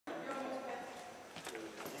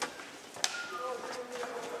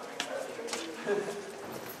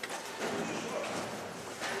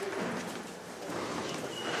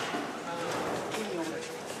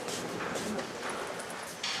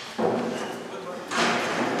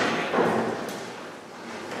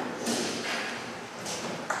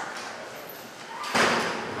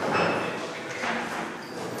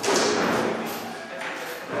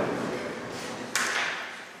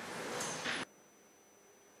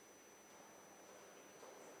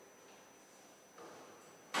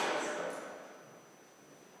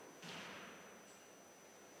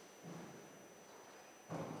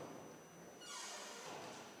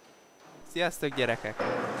Sziasztok, gyerekek!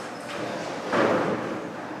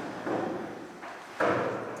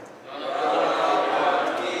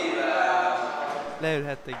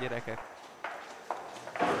 Leülhettek, gyerekek!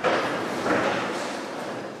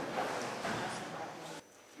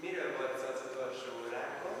 Miről volt szó az utolsó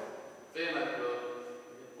óránkon? Filmekről.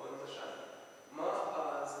 Pontosan. Ma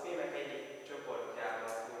az filmek egyik csoportjával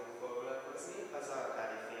fogunk foglalkozni, az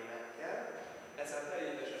alkáli filmekkel. Ez a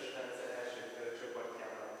teljes rendszer első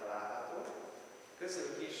csoportjában található.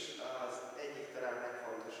 Közülük is az egyik talán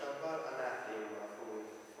legfontosabbal, a nátriummal fogunk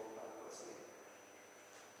foglalkozni.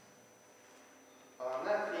 A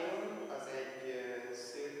nátrium az egy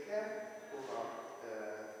szürke, puha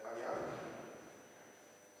anyag,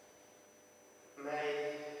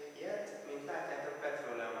 melyet, mint látjátok,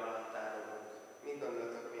 petróleum alatt tárolunk. Mit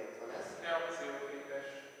gondoltok, miért van ez? Reakcióképes.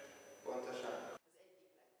 Pontosan.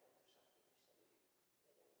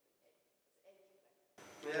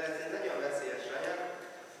 Mivel ez egy nagyon veszélyes anyag,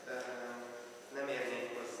 nem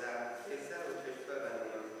érnék hozzá kézzel, úgyhogy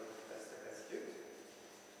fölvenném ezt a kesztyűt.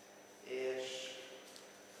 És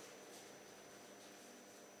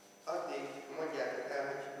addig mondjátok el,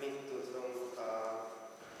 hogy mit tudunk a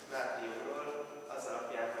nátriumról az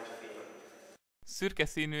alapján, hogy film. Szürke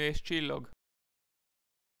színű és csillog.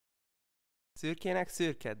 Szürkének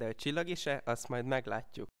szürke, de hogy csillag is-e, azt majd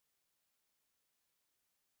meglátjuk.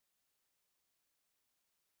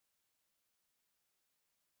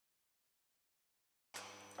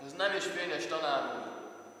 Ez nem is fényes, tanár úr.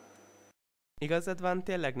 Igazad van,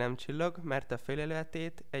 tényleg nem csillog, mert a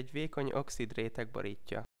felületét egy vékony oxidréteg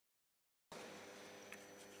borítja.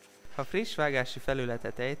 Ha friss vágási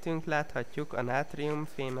felületet ejtünk, láthatjuk a nátrium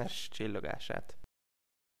fémes csillogását.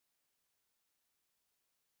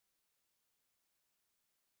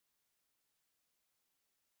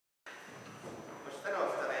 Most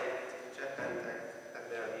fenolftaleint cseppentek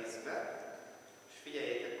ebbe a vízbe, és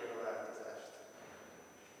figyeljétek meg a változást.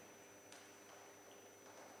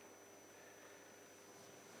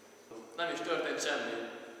 Nem is történt semmi.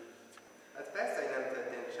 Hát persze, hogy nem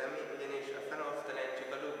történt semmi, ugyanis a fenolftalein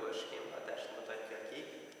csak a dugós kémhatást mutatja ki,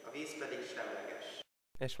 a víz pedig semleges.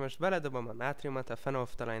 És most beledobom a nátriumot a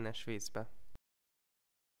fenolftaleines vízbe.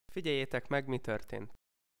 Figyeljétek meg, mi történt.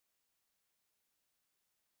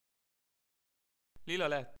 Lila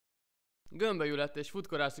lett. Gömbölyű lett és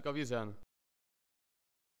futkorászik a vízen.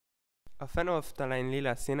 A fenolftalein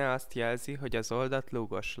lila színe azt jelzi, hogy az oldat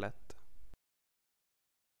lúgos lett.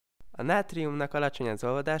 A nátriumnak alacsony az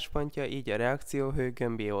olvadáspontja, így a reakcióhő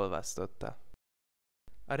gömbé olvasztotta.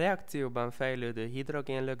 A reakcióban fejlődő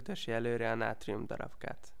hidrogén lögdösi előre a nátrium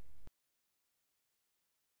darabkát.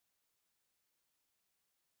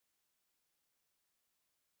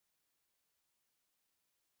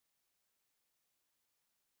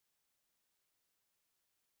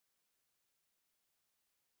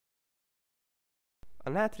 A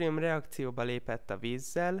nátrium reakcióba lépett a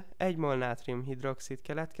vízzel, 1 mol nátriumhidroxid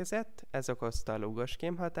keletkezett, ez okozta a lúgos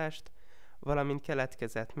kémhatást, valamint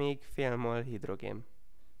keletkezett még fél mol hidrogén.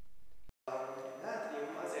 A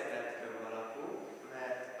nátrium azért lett gömb alakú,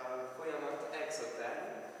 mert a folyamat exoterm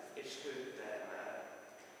és hőt termel.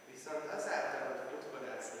 Viszont azáltal, hogy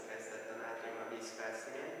futkorászni kezdett a nátrium a víz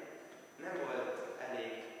felszínén, nem volt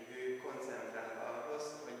elég hő koncentrálva ahhoz,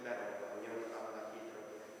 hogy berobbanjon a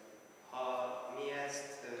hidrogén. Ha mi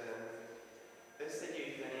ezt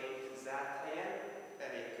összegyűjtenénk zárt helyen,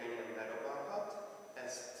 elég könnyen berobbanhat.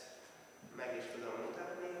 Ezt meg is tudom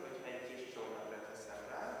mutatni, hogyha egy kis csónakra teszem.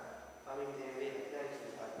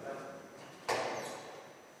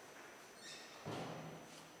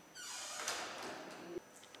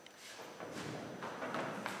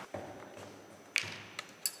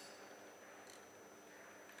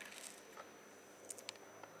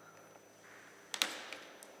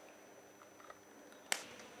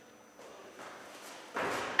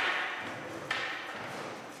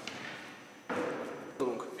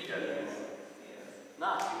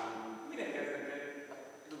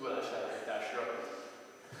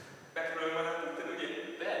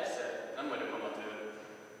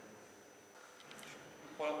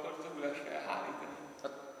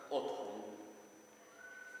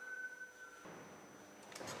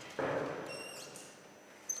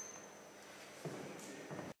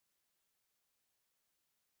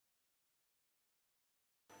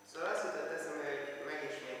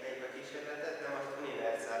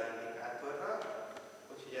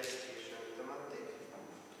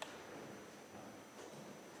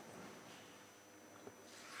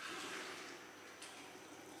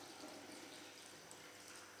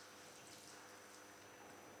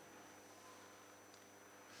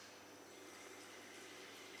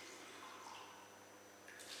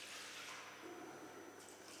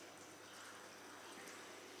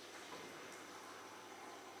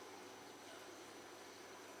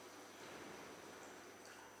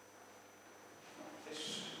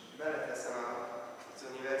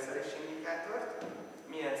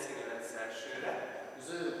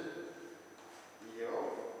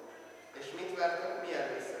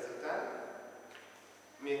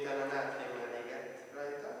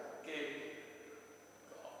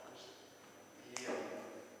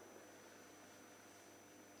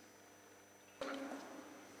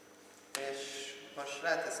 most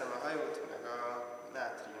ráteszem a hajót meg a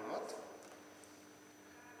nátriumot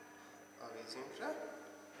a vízünkre.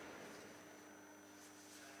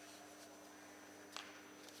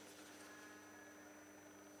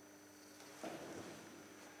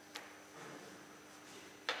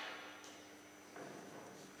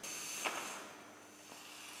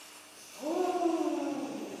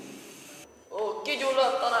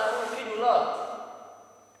 Kigyulladt, tanár úr, kigyulladt!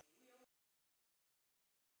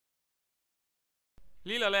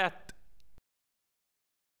 Lila lett!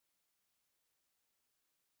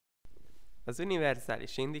 Az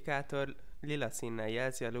univerzális indikátor lila színnel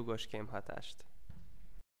jelzi a lugos kémhatást.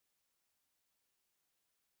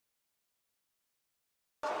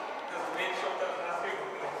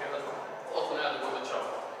 Otthon eldugod a csap.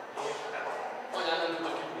 Anyám nem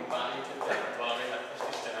tudta kipumpálni, úgyhogy tett valami, hát most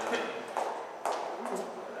Istenem.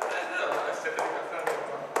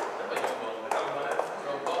 Nem vagy jobban.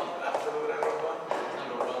 Robban? Nem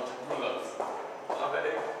robban, csak gyulladt.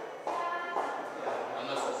 Nem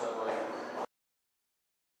lesz ezzel baj.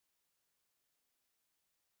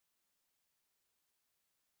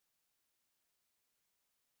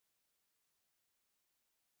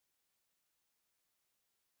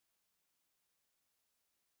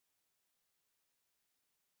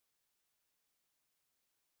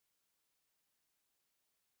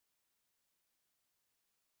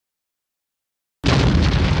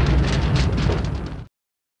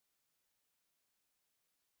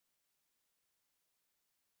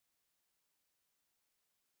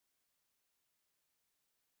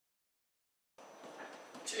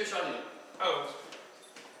 Csős annyi. Ó,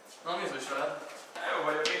 Na, mi is veled? jó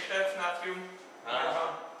vagyok, és te, nátrium.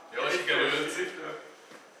 Jól sikerült.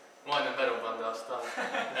 Majdnem berobbant, de aztán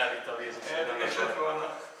elvitte a vízet. Érdekes lett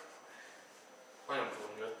volna. Nagyon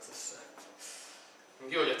furcsa jött össze.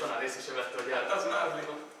 Jó, hogy a tanár észre sem vette, hogy Hát az mázli.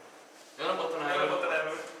 Jó napot, tanár! Jó napot, tanár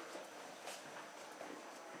úr.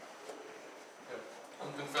 Jó,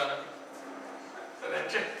 mondtunk fel neki.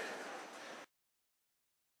 Szerencsé.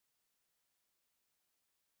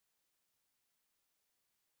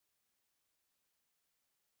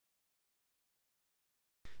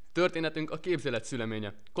 Történetünk a képzelet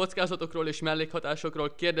szüleménye. Kockázatokról és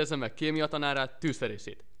mellékhatásokról kérdezze meg kémia tanárát,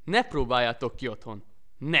 tűzszerészét. Ne próbáljátok ki otthon.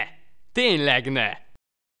 Ne! Tényleg ne!